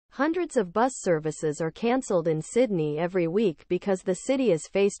Hundreds of bus services are cancelled in Sydney every week because the city is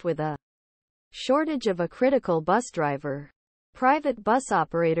faced with a shortage of a critical bus driver. Private bus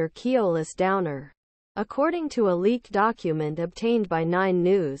operator Keolis Downer, according to a leaked document obtained by 9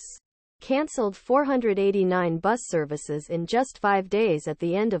 News, cancelled 489 bus services in just 5 days at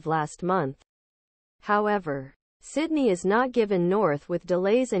the end of last month. However, Sydney is not given north with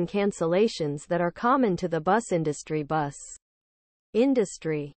delays and cancellations that are common to the bus industry.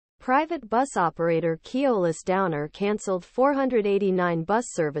 Private bus operator Keolis Downer cancelled 489 bus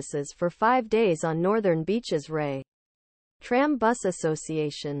services for 5 days on Northern Beaches Ray. Tram Bus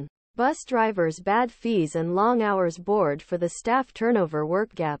Association. Bus drivers' bad fees and long hours board for the staff turnover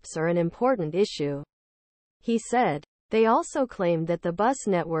work gaps are an important issue, he said. They also claimed that the bus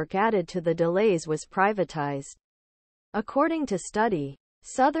network added to the delays was privatized. According to study,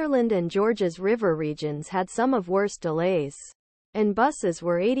 Sutherland and Georges River regions had some of worst delays, and buses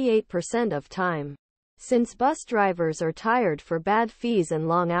were 88% of time. Since bus drivers are tired for bad fees and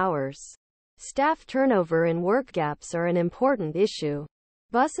long hours, staff turnover and work gaps are an important issue.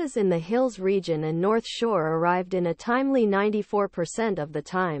 Buses in the Hills region and North Shore arrived in a timely 94% of the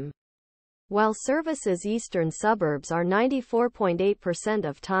time, while services eastern suburbs are 94.8%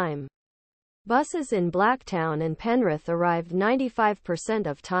 of time. Buses in Blacktown and Penrith arrived 95%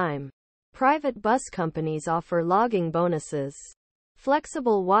 of time. Private bus companies offer logging bonuses,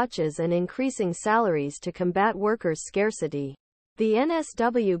 flexible watches and increasing salaries to combat workers' scarcity. The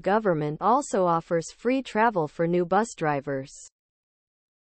NSW government also offers free travel for new bus drivers.